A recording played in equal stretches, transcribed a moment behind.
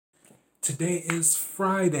Today is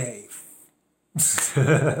Friday.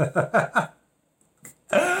 I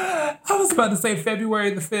was about to say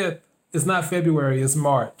February the 5th. It's not February, it's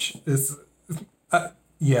March.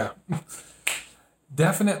 Yeah.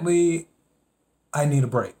 Definitely, I need a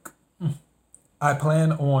break. I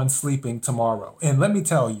plan on sleeping tomorrow. And let me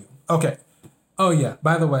tell you, okay. Oh, yeah,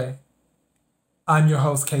 by the way, I'm your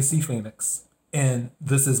host, KC Phoenix, and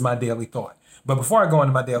this is my daily thought. But before I go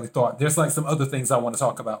into my daily thought, there's like some other things I want to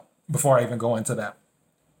talk about before I even go into that.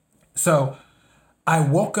 So I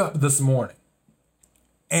woke up this morning,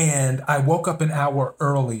 and I woke up an hour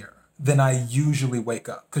earlier than I usually wake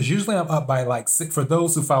up. Because usually I'm up by like 6. For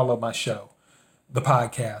those who follow my show, the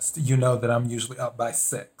podcast, you know that I'm usually up by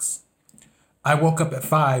 6. I woke up at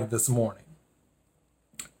 5 this morning.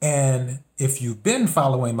 And if you've been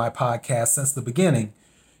following my podcast since the beginning,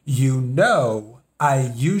 you know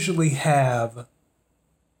I usually have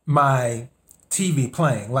my TV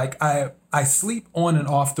playing. Like I sleep on and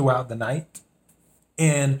off throughout the night.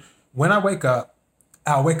 And when I wake up,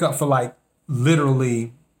 I'll wake up for like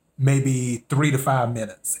literally maybe 3 to 5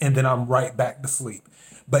 minutes. And then I'm right back to sleep.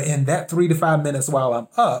 But in that 3 to 5 minutes while I'm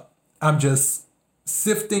up, I'm just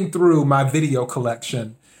sifting through my video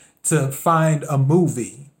collection to find a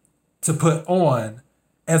movie to put on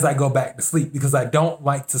as I go back to sleep, because I don't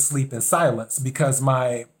like to sleep in silence, because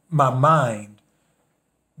my mind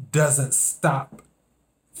doesn't stop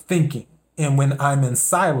thinking. And when I'm in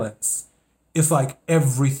silence, it's like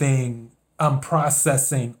everything, I'm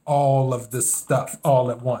processing all of this stuff all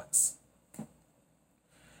at once.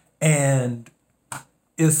 And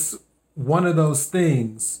it's one of those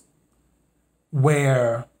things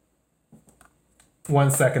where, one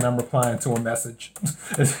second, I'm replying to a message.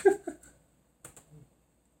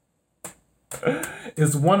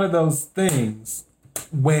 It's one of those things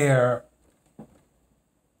where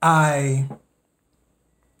I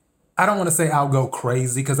don't want to say I'll go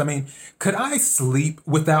crazy, because I mean, could I sleep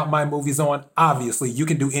without my movies on? Obviously, you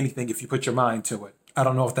can do anything if you put your mind to it. I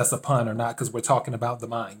don't know if that's a pun or not, because we're talking about the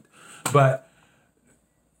mind. But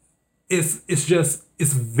it's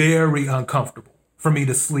very uncomfortable for me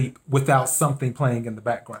to sleep without something playing in the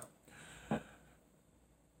background.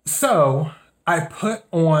 So I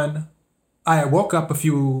woke up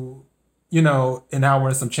an hour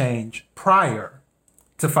and some change prior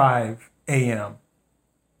to 5 a.m.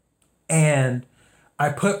 And I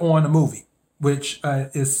put on a movie, which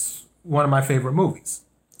is one of my favorite movies.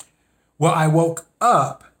 Well, I woke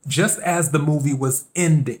up just as the movie was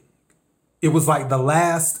ending. It was like the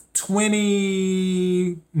last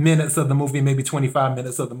 20 minutes of the movie, maybe 25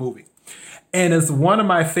 minutes of the movie. And it's one of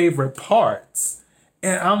my favorite parts.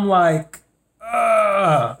 And I'm like,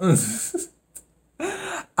 I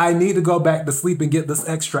need to go back to sleep and get this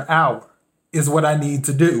extra hour is what I need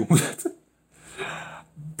to do.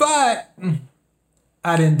 But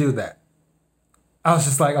I didn't do that. I was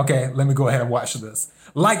just like, okay, let me go ahead and watch this.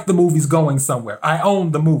 Like the movie's going somewhere. I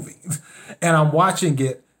own the movie. And I'm watching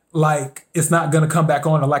it like it's not going to come back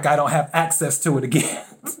on, or like I don't have access to it again.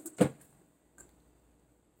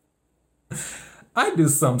 I do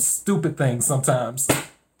some stupid things sometimes.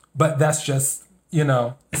 But that's just,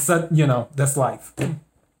 that's life.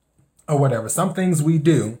 Or whatever. Some things we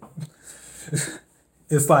do,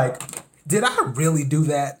 it's like, did I really do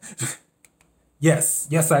that? Yes,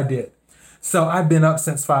 I did. So I've been up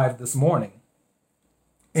since 5 this morning.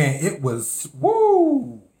 And it was,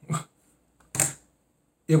 woo!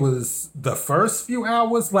 It was the first few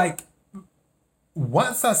hours, like,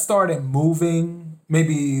 once I started moving,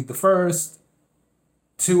 maybe the first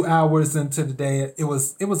 2 hours into the day, it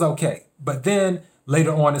was okay. But then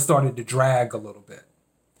later on, it started to drag a little bit.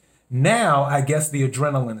 Now, I guess the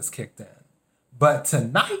adrenaline is kicked in. But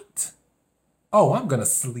tonight, I'm going to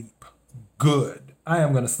sleep good. I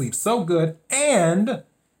am going to sleep so good. And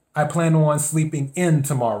I plan on sleeping in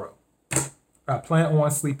tomorrow.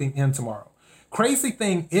 Crazy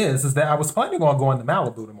thing is that I was planning on going to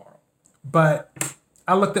Malibu tomorrow. But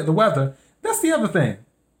I looked at the weather. That's the other thing.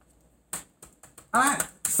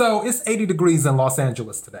 So it's 80 degrees in Los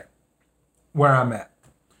Angeles today, where I'm at.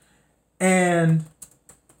 And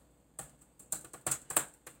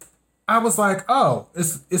I was like,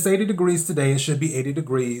 it's 80 degrees today. It should be 80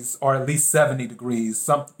 degrees, or at least 70 degrees,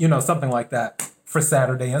 something like that for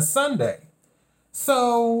Saturday and Sunday.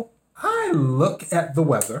 So I look at the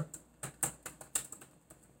weather,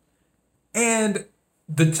 and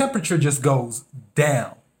the temperature just goes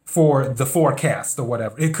down for the forecast or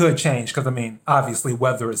whatever. It could change, because, obviously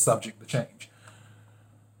weather is subject to change.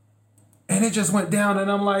 And it just went down,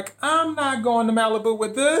 and I'm like, I'm not going to Malibu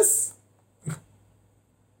with this.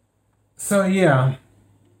 So, yeah.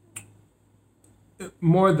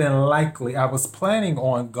 more than likely, I was planning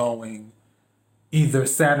on going either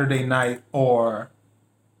Saturday night or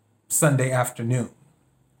Sunday afternoon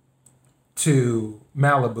to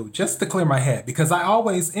Malibu just to clear my head. Because I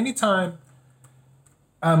always, anytime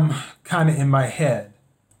I'm kind of in my head,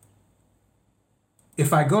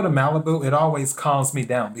 if I go to Malibu, it always calms me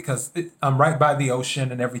down because I'm right by the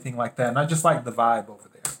ocean and everything like that. And I just like the vibe over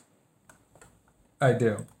there. I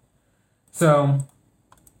do. So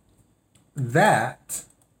that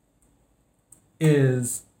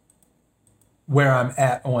is where I'm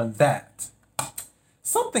at on that.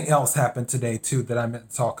 Something else happened today too that I meant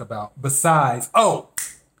to talk about besides,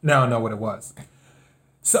 now I know what it was.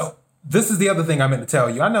 So this is the other thing I meant to tell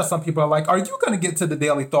you. I know some people are like, are you going to get to the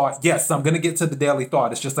daily thought? Yes, I'm going to get to the daily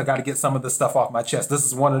thought. It's just I got to get some of the stuff off my chest. This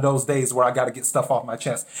is one of those days where I got to get stuff off my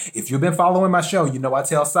chest. If you've been following my show, you know I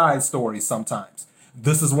tell side stories sometimes.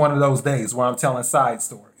 This is one of those days where I'm telling side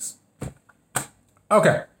stories.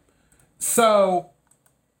 Okay, so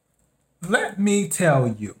let me tell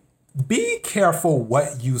you, be careful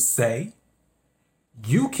what you say.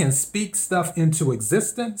 You can speak stuff into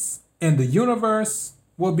existence and the universe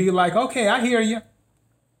will be like, okay, I hear you.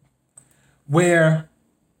 Where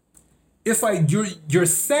it's like you're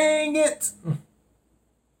saying it,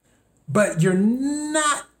 but you're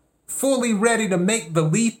not fully ready to make the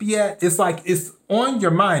leap yet. It's like it's on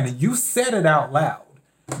your mind and you said it out loud,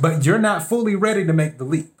 but you're not fully ready to make the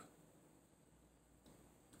leap.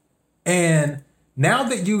 And now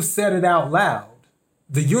that you've said it out loud,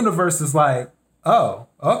 the universe is like, oh,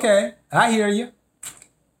 okay, I hear you.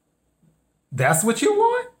 That's what you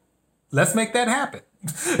want? Let's make that happen.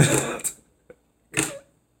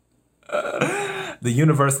 The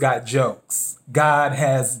universe got jokes. God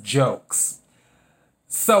has jokes.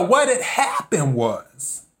 So what had happened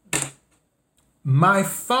was my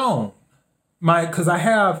phone, because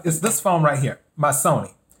it's this phone right here, my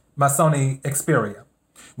Sony Xperia,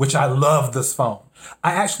 which I love this phone.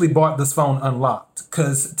 I actually bought this phone unlocked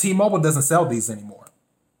because T-Mobile doesn't sell these anymore.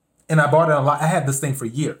 And I bought it unlocked. I had this thing for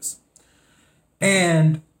years.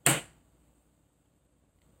 And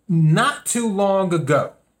not too long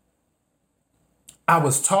ago, I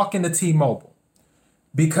was talking to T-Mobile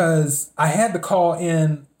because I had to call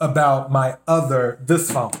in about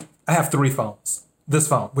this phone. I have 3 phones. This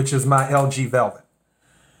phone, which is my LG Velvet.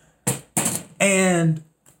 And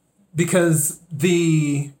because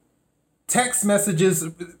the text messages,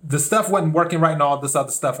 the stuff wasn't working right and all this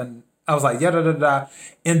other stuff. And I was like, da.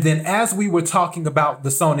 And then as we were talking about the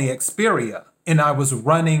Sony Xperia, and I was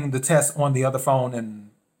running the test on the other phone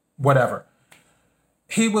and whatever,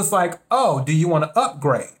 he was like, oh, do you want to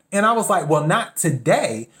upgrade? And I was like, well, not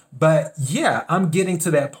today, but yeah, I'm getting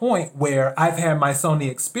to that point where I've had my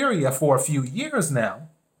Sony Xperia for a few years now.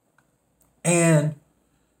 And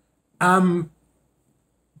I'm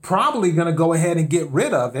probably going to go ahead and get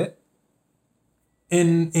rid of it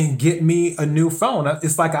and get me a new phone.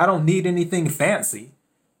 It's like I don't need anything fancy.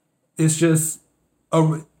 It's just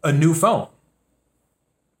a new phone.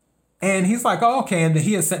 And he's like, oh, okay. And then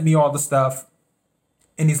he had sent me all the stuff.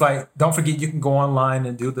 And he's like, don't forget you can go online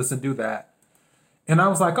and do this and do that. And I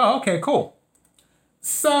was like, oh, okay, cool.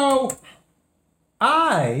 So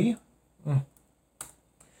I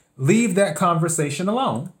leave that conversation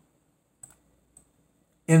alone.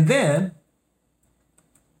 And then,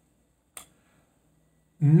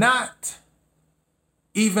 not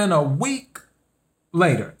even a week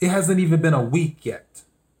later, it hasn't even been a week yet,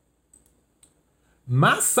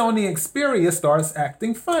 my Sony Xperia starts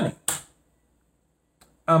acting funny.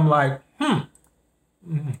 I'm like,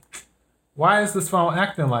 why is this phone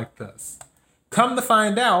acting like this? Come to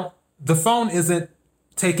find out, the phone isn't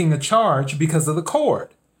taking a charge because of the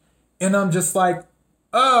cord. And I'm just like,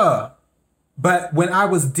 But when I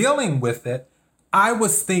was dealing with it, I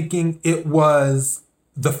was thinking it was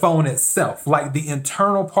the phone itself, like the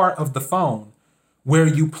internal part of the phone where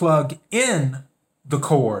you plug in the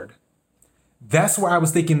cord. That's where I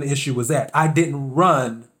was thinking the issue was at. I didn't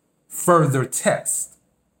run further tests.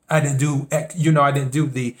 I didn't do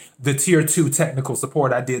the tier 2 technical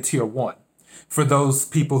support. I did tier 1. For those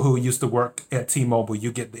people who used to work at T-Mobile,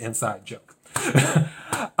 you get the inside joke.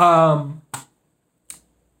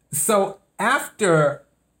 So after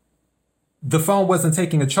the phone wasn't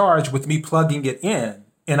taking a charge with me plugging it in,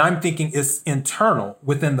 and I'm thinking it's internal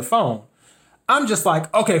within the phone, I'm just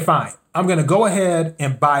like, okay, fine. I'm going to go ahead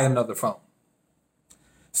and buy another phone.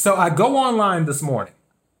 So I go online this morning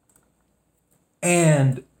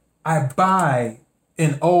and I buy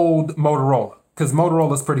an old Motorola because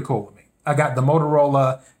Motorola's pretty cool with me. I got the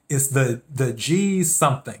Motorola, it's the G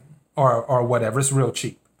something or whatever. It's real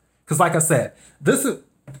cheap. Because like I said, this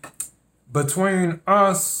between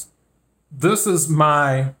us, this is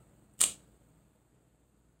my,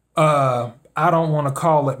 I don't want to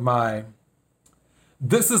call it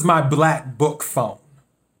this is my black book phone,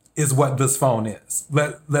 is what this phone is.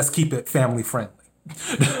 Let's keep it family friendly.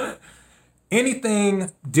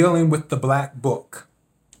 Anything dealing with the black book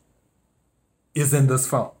is in this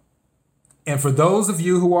phone. And for those of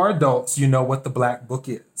you who are adults, you know what the black book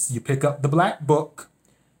is. You pick up the black book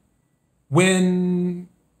when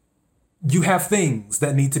you have things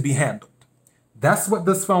that need to be handled. That's what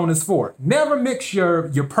this phone is for. Never mix your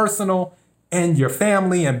personal and your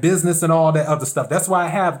family and business and all that other stuff. That's why I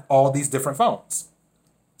have all these different phones,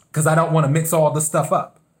 because I don't want to mix all this stuff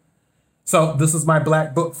up. So this is my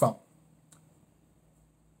black book phone.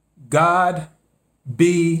 God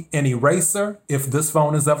be an eraser if this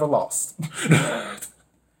phone is ever lost.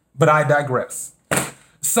 But I digress.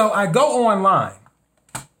 So I go online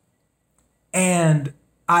and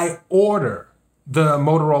I order the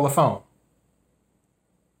Motorola phone.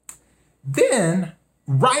 Then,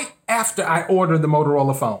 right after I order the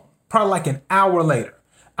Motorola phone, probably like an hour later,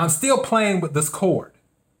 I'm still playing with this cord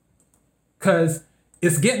because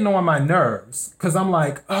it's getting on my nerves, because I'm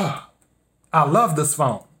like, oh, I love this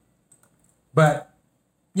phone. But,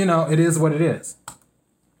 you know, it is what it is.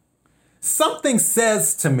 Something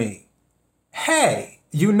says to me, hey,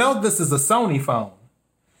 you know this is a Sony phone.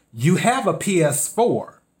 You have a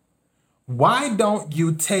PS4. Why don't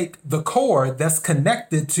you take the cord that's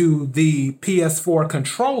connected to the PS4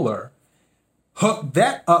 controller, hook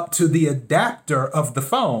that up to the adapter of the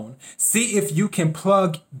phone, see if you can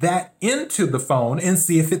plug that into the phone and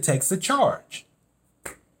see if it takes a charge?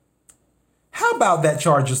 How about that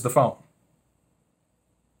charges the phone?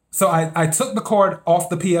 So I took the cord off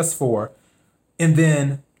the PS4 and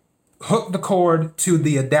then hooked the cord to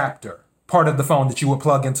the adapter, part of the phone that you would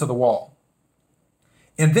plug into the wall.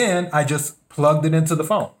 And then I just plugged it into the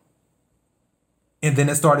phone. And then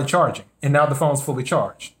it started charging. And now the phone's fully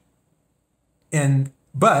charged.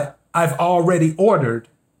 But I've already ordered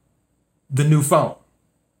the new phone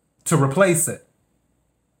to replace it.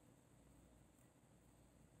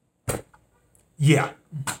 Yeah.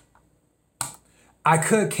 I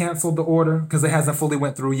could cancel the order because it hasn't fully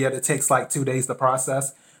went through yet. It takes like 2 days to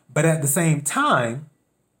process. But at the same time,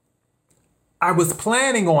 I was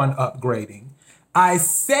planning on upgrading. I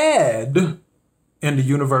said, and the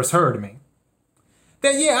universe heard me,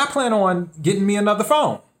 that yeah, I plan on getting me another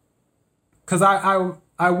phone. Because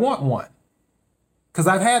I want one. Because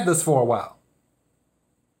I've had this for a while.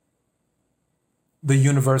 The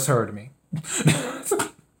universe heard me.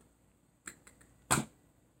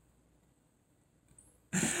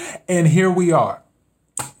 And here we are.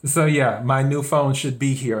 So yeah, my new phone should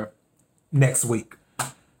be here next week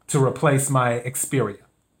to replace my Xperia.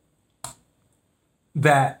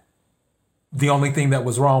 That the only thing that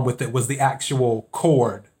was wrong with it was the actual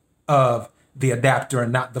cord of the adapter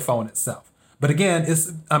and not the phone itself. But again,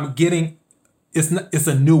 it's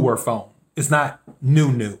a newer phone. It's not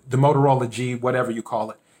new. The Motorola G, whatever you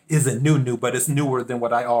call it, isn't new, but it's newer than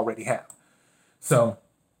what I already have. So,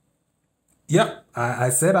 yep, I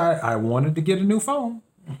said I wanted to get a new phone.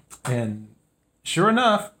 And sure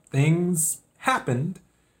enough, things happened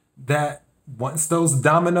that once those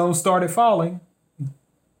dominoes started falling,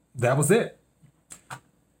 that was it.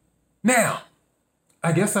 Now,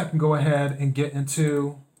 I guess I can go ahead and get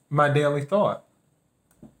into my daily thought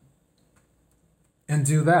and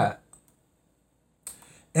do that.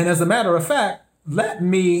 And as a matter of fact, let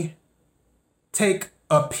me take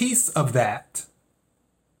a piece of that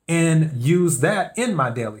and use that in my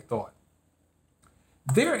daily thought.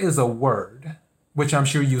 There is a word, which I'm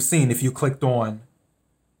sure you've seen if you clicked on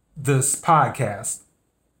this podcast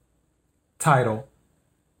title,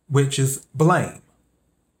 which is blame.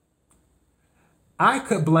 I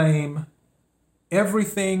could blame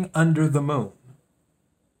everything under the moon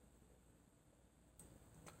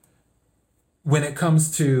when it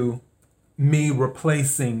comes to me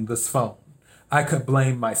replacing this phone. I could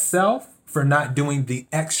blame myself for not doing the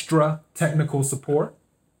extra technical support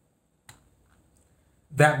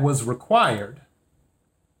that was required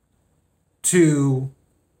to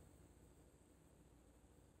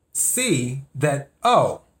see that,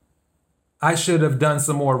 oh, I should have done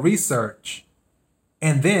some more research.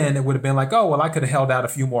 And then it would have been like, oh, well, I could have held out a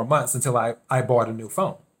few more months until I bought a new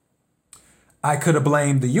phone. I could have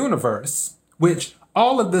blamed the universe, which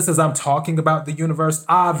all of this as I'm talking about the universe,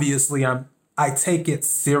 obviously I take it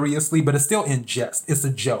seriously, but it's still in jest. It's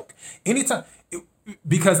a joke.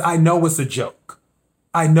 Because I know it's a joke.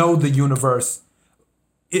 I know the universe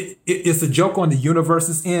it's a joke on the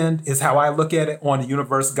universe's end, is how I look at it. On the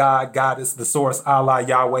universe, God, Goddess, the source, Allah,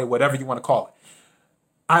 Yahweh, whatever you want to call it.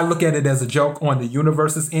 I look at it as a joke on the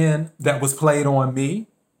universe's end that was played on me.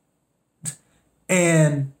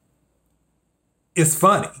 And it's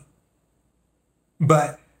funny.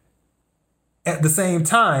 But at the same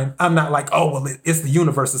time, I'm not like, oh, well, it's the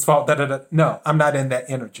universe's fault. Da, da, da. No, I'm not in that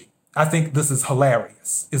energy. I think this is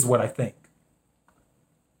hilarious, is what I think.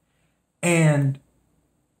 And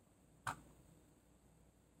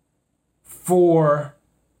for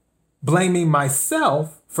blaming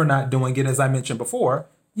myself for not doing it, as I mentioned before,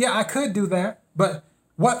 yeah, I could do that. But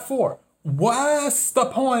what for? What's the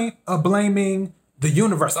point of blaming the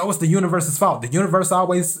universe? Oh, it's the universe's fault. The universe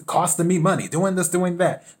always costing me money, doing this, doing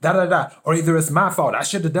that, da da da. Or either it's my fault. I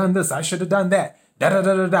should have done this. I should have done that. Da da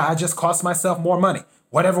da da da. I just cost myself more money.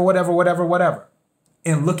 Whatever, whatever, whatever, whatever.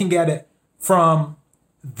 And looking at it from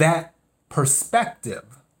that perspective,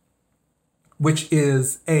 which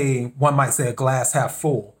is one might say a glass half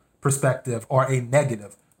full perspective or a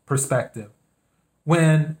negative perspective,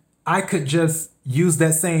 when I could just use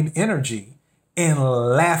that same energy and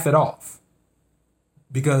laugh it off,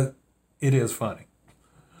 because it is funny.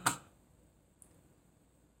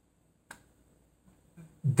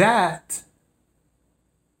 That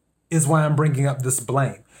is why I'm bringing up this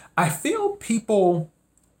blame. I feel people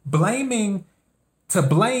to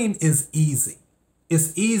blame is easy.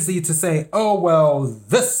 It's easy to say, oh, well,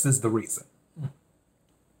 this is the reason.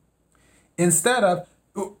 Instead of,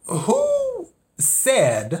 who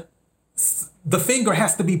said the finger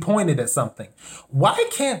has to be pointed at something? Why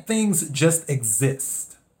can't things just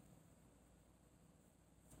exist?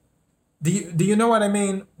 Do you know what I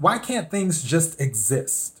mean? Why can't things just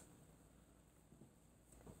exist?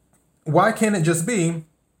 Why can't it just be,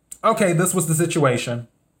 okay, this was the situation,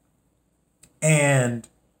 and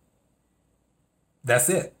that's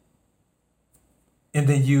it. And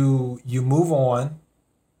then you move on,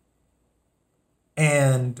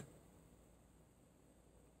 and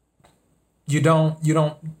you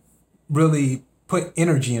don't really put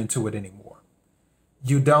energy into it anymore.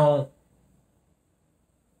 You don't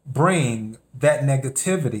bring that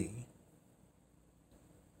negativity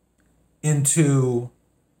into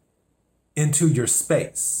your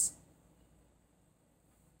space.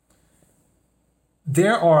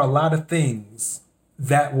 There are a lot of things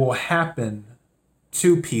that will happen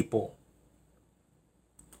to people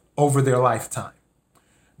over their lifetime,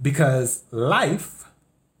 because life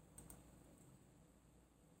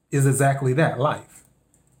is exactly that, life.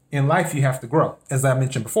 In life, you have to grow. As I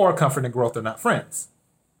mentioned before, comfort and growth are not friends.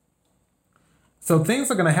 So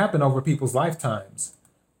things are going to happen over people's lifetimes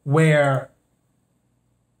where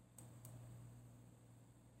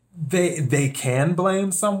they can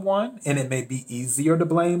blame someone, and it may be easier to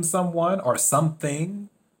blame someone or something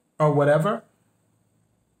or whatever.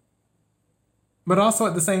 But also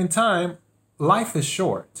at the same time, life is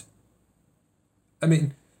short. I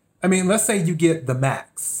mean, let's say you get the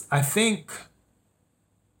max. I think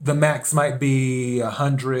the max might be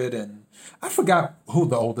 100, and I forgot who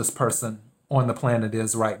the oldest person on the planet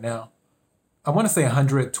is right now. I want to say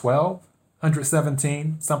 112,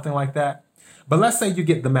 117, something like that. But let's say you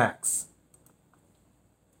get the max.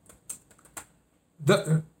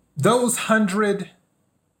 Those 100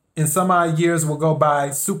 and some odd years will go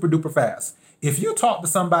by super duper fast. If you talk to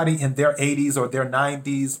somebody in their 80s or their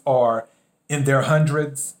 90s or in their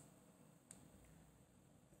hundreds,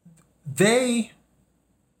 they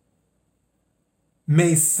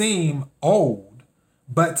may seem old,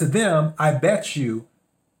 but to them, I bet you,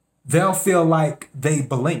 they'll feel like they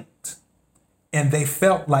blinked and they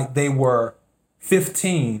felt like they were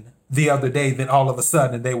 15 the other day, then all of a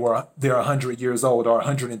sudden they're 100 years old or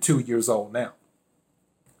 102 years old now.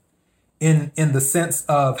 In the sense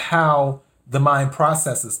of how the mind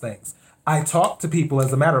processes things. I talk to people,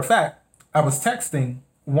 as a matter of fact, I was texting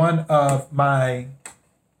one of my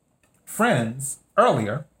friends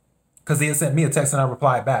earlier because he had sent me a text and I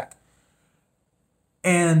replied back.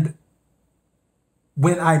 And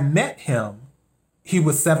when I met him, he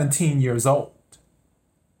was 17 years old.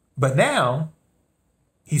 But now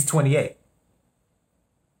he's 28.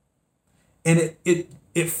 And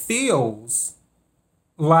it feels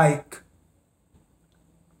like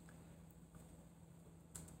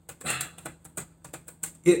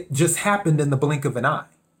it just happened in the blink of an eye.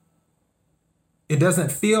 It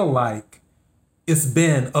doesn't feel like it's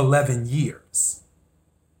been 11 years.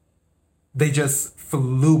 They just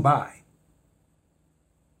flew by.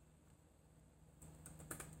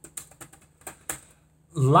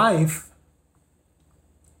 Life,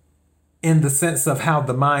 in the sense of how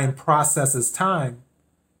the mind processes time,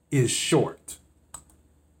 is short.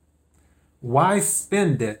 why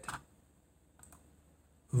spend it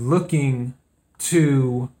looking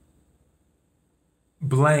to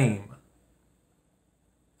blame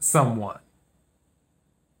someone?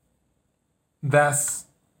 That's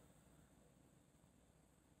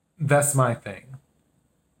my thing.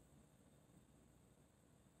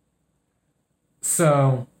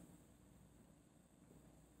 So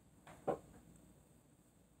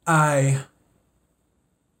I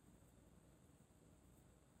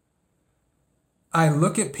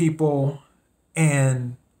look at people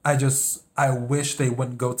and I wish they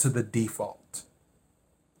wouldn't go to the default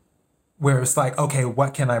where it's like, okay,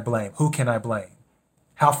 what can I blame? Who can I blame?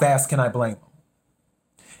 How fast can I blame them?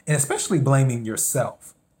 And especially blaming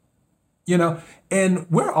yourself, and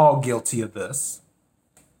we're all guilty of this.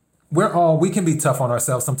 We can be tough on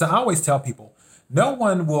ourselves sometimes. I always tell people, no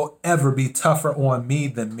one will ever be tougher on me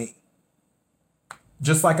than me.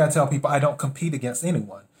 Just like I tell people, I don't compete against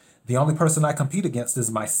anyone. The only person I compete against is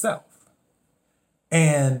myself.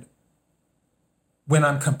 And when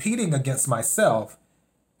I'm competing against myself,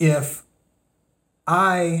 if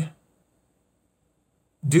I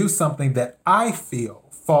do something that I feel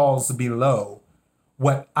falls below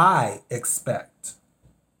what I expect,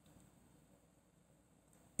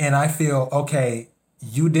 and I feel, okay,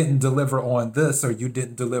 you didn't deliver on this or you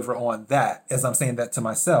didn't deliver on that, as I'm saying that to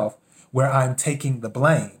myself, where I'm taking the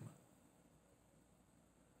blame,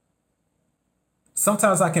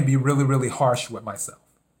 sometimes I can be really, really harsh with myself.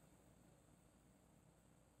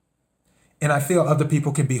 And I feel other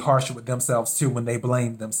people can be harsh with themselves too when they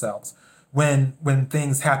blame themselves, when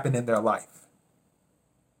things happen in their life,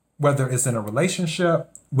 whether it's in a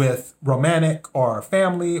relationship with romantic or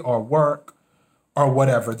family or work or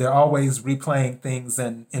whatever. They're always replaying things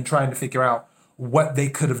and trying to figure out what they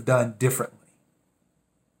could have done differently,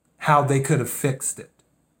 how they could have fixed it,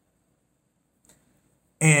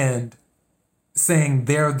 and saying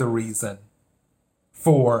they're the reason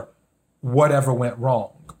for whatever went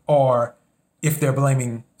wrong. Or if they're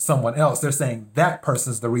blaming someone else, they're saying that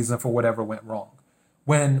person's the reason for whatever went wrong.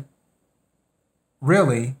 When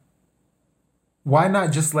really, why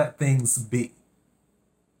not just let things be?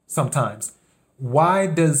 Sometimes, why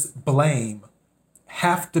does blame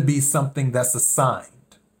have to be something that's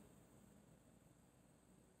assigned?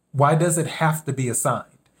 Why does it have to be assigned?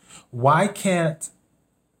 Why can't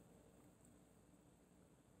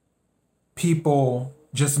people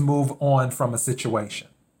just move on from a situation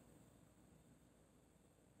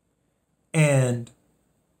and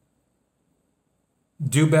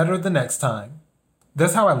do better the next time?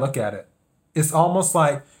 That's how I look at it. It's almost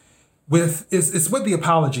like it's with the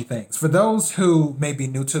apology things. For those who may be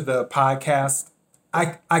new to the podcast,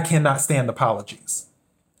 I cannot stand apologies.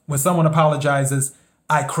 When someone apologizes,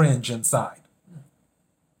 I cringe inside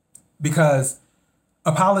because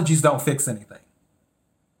apologies don't fix anything.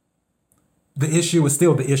 The issue is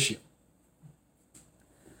still the issue.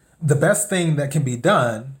 The best thing that can be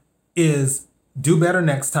done is do better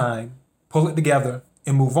next time, pull it together,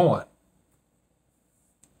 and move on.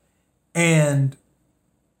 And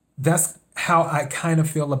that's how I kind of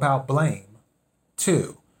feel about blame,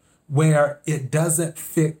 too, where it doesn't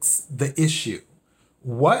fix the issue.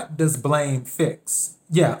 What does blame fix?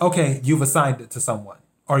 Yeah, okay, you've assigned it to someone,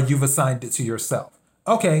 or you've assigned it to yourself.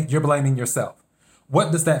 Okay, you're blaming yourself.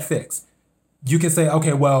 What does that fix? You can say,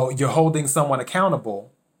 okay, well, you're holding someone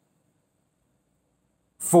accountable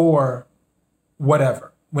for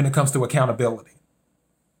whatever when it comes to accountability.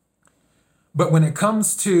 But when it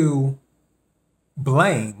comes to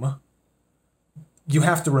blame, you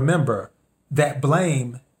have to remember that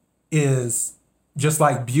blame is just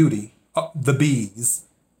like beauty, the bees,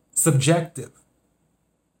 subjective.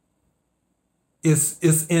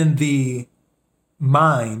 It's in the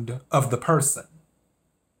mind of the person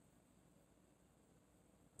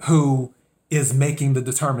who is making the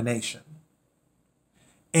determination.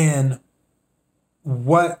 And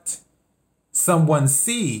what someone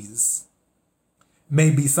sees may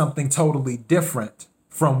be something totally different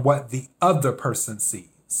from what the other person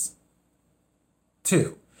sees,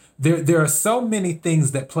 too. There are so many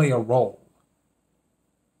things that play a role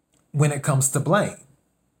when it comes to blame.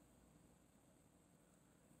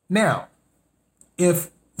 Now, if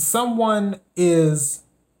someone is,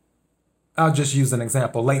 I'll just use an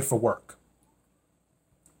example, late for work.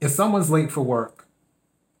 If someone's late for work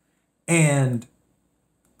and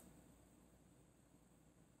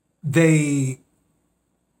they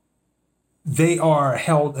are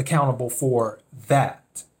held accountable for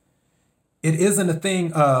that, it isn't a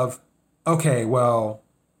thing of, okay, well,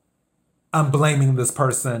 I'm blaming this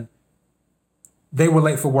person. They were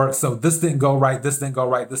late for work, so this didn't go right, this didn't go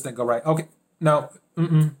right, this didn't go right. Okay, No,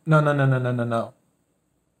 no, no, no, no, no, no, no.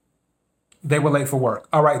 They were late for work.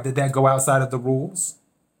 All right, did that go outside of the rules?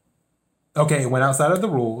 Okay, it went outside of the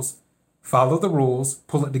rules. Follow the rules,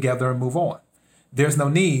 pull it together, and move on. There's no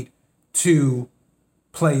need to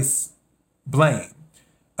place blame.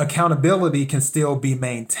 Accountability can still be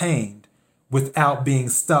maintained without being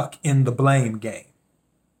stuck in the blame game.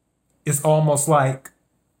 It's almost like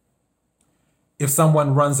if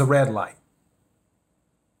someone runs a red light.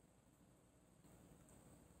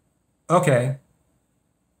 Okay,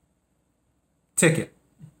 ticket.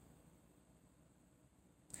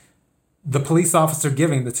 The police officer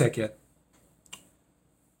giving the ticket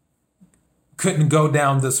couldn't go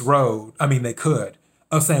down this road. I mean, they could,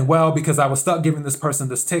 of saying, well, because I was stuck giving this person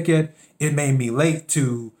this ticket, it made me late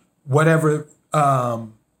to whatever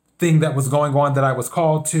thing that was going on that I was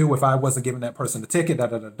called to. If I wasn't giving that person the ticket, da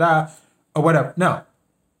da da da, or whatever. No.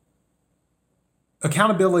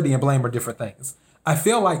 Accountability and blame are different things. I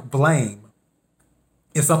feel like blame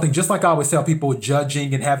is something, just like I always tell people,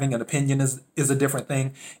 judging and having an opinion is a different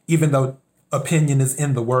thing, even though opinion is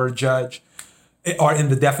in the word judge or in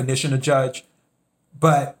the definition of judge,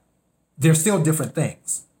 but they're still different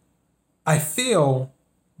things. I feel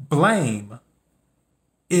blame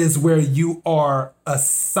is where you are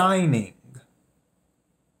assigning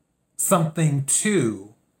something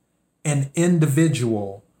to an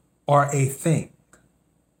individual or a thing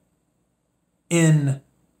in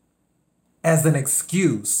as an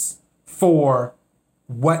excuse for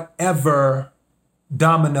whatever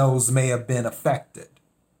dominoes may have been affected.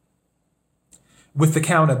 With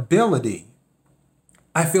accountability,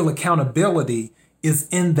 I feel accountability is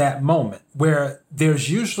in that moment where there's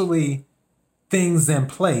usually things in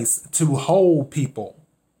place to hold people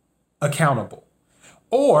accountable.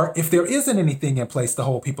 Or if there isn't anything in place to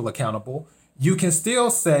hold people accountable, you can still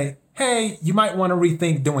say, hey, you might want to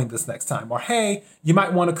rethink doing this next time. Or hey, you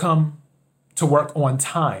might want to come to work on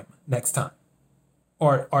time next time.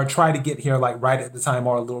 Or try to get here like right at the time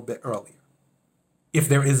or a little bit earlier. If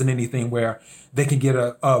there isn't anything where they can get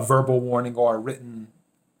a verbal warning or a written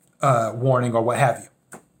warning or what have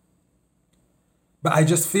you. But I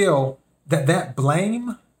just feel that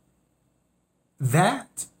blame,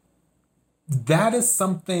 that is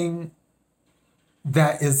something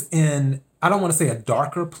that is in, I don't want to say a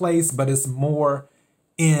darker place, but it's more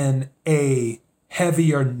in a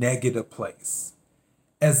heavier negative place.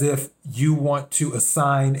 As if you want to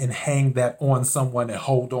assign and hang that on someone and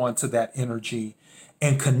hold on to that energy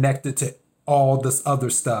and connect it to all this other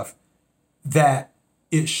stuff that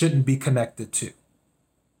it shouldn't be connected to.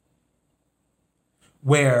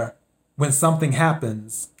 Where when something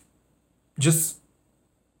happens, just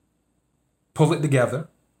pull it together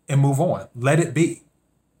and move on. Let it be.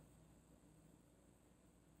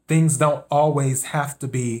 Things don't always have to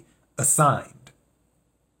be assigned.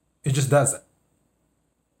 It just doesn't.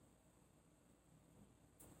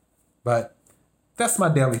 But that's my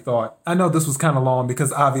daily thought. I know this was kind of long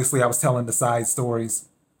because obviously I was telling the side stories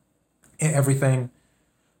and everything.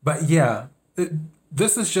 But yeah,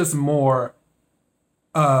 this is just more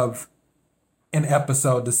of an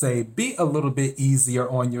episode to say, be a little bit easier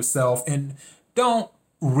on yourself and don't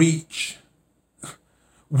reach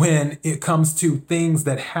when it comes to things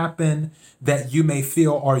that happen that you may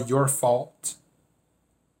feel are your fault.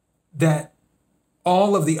 That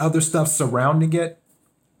all of the other stuff surrounding it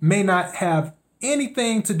may not have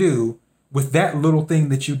anything to do with that little thing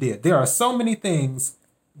that you did. There are so many things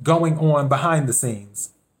going on behind the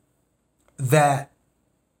scenes that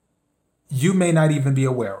you may not even be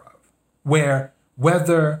aware of, where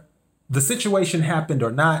whether the situation happened or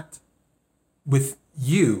not with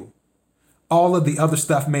you, all of the other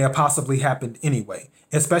stuff may have possibly happened anyway,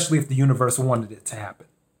 especially if the universe wanted it to happen.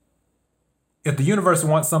 If the universe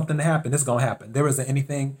wants something to happen, it's going to happen. There isn't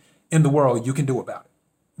anything in the world you can do about it.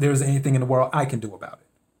 There isn't anything in the world I can do about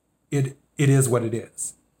it. It is what it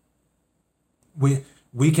is.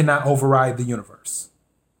 We cannot override the universe.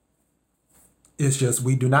 It's just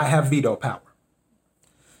we do not have veto power.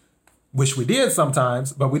 Wish we did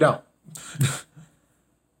sometimes, but we don't.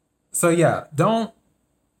 So yeah, don't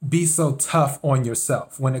be so tough on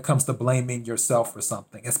yourself when it comes to blaming yourself for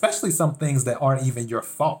something, especially some things that aren't even your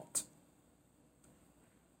fault.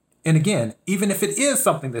 And again, even if it is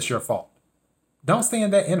something that's your fault, don't stay in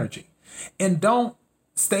that energy. And don't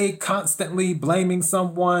stay constantly blaming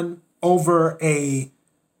someone over a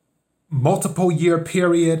multiple year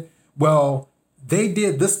period. Well, they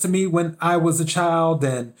did this to me when I was a child,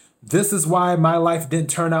 and this is why my life didn't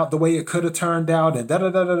turn out the way it could have turned out, and da da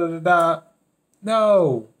da da da da.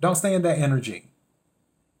 No, don't stay in that energy.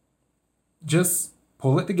 Just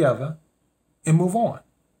pull it together and move on.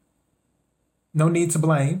 No need to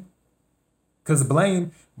blame, because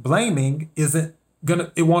blaming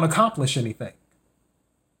it won't accomplish anything.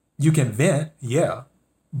 You can vent, yeah,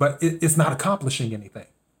 but it's not accomplishing anything.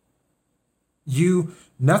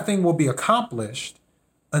 Nothing will be accomplished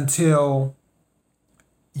until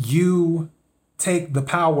you take the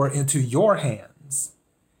power into your hands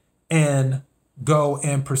and go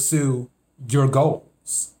and pursue your goals.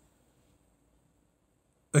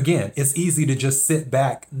 Again, it's easy to just sit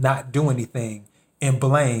back, not do anything, and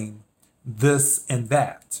blame this and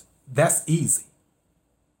that. That's easy.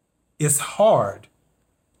 It's hard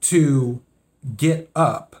to get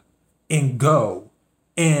up and go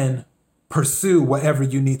and pursue whatever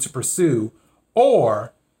you need to pursue,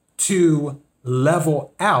 or to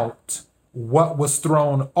level out what was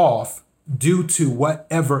thrown off due to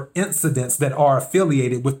whatever incidents that are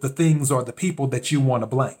affiliated with the things or the people that you want to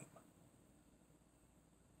blame.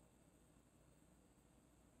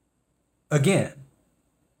 Again,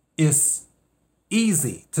 it's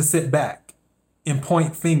easy to sit back and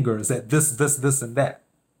point fingers at this, and that.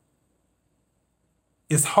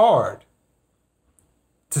 It's hard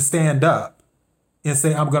to stand up and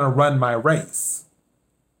say, I'm going to run my race.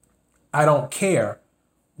 I don't care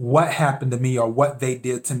what happened to me or what they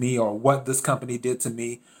did to me or what this company did to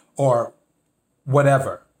me or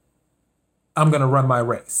whatever. I'm going to run my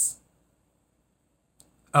race.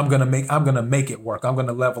 I'm going to make it work. I'm going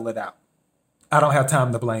to level it out. I don't have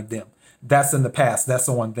time to blame them. That's in the past. That's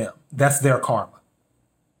on them. That's their karma.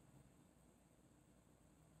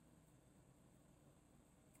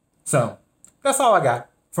 So that's all I got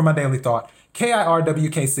for my daily thought.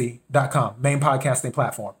 KIRWKC.com, main podcasting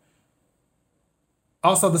platform.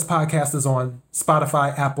 Also, this podcast is on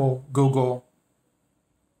Spotify, Apple, Google,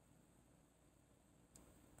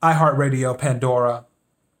 iHeartRadio, Pandora,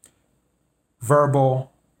 Verbal,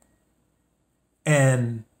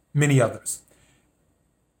 and many others.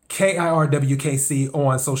 KIRWKC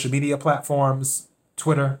on social media platforms,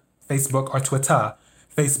 Twitter, Facebook, or Twitter,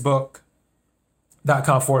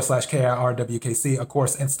 facebook.com/KIRWKC, of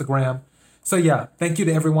course, Instagram. So yeah, thank you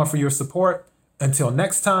to everyone for your support. Until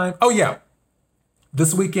next time. Oh yeah,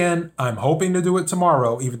 this weekend, I'm hoping to do it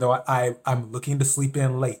tomorrow, even though I'm looking to sleep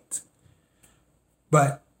in late.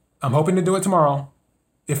 But I'm hoping to do it tomorrow.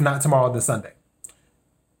 If not tomorrow, then Sunday.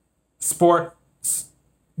 Sports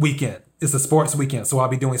weekend. It's a sports weekend, so I'll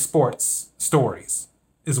be doing sports stories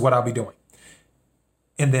is what I'll be doing.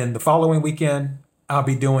 And then the following weekend, I'll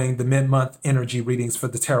be doing the mid-month energy readings for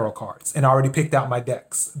the tarot cards. And I already picked out my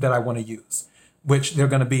decks that I want to use, which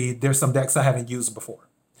there's some decks I haven't used before.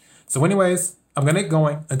 So anyways, I'm going to get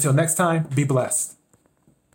going. Until next time, be blessed.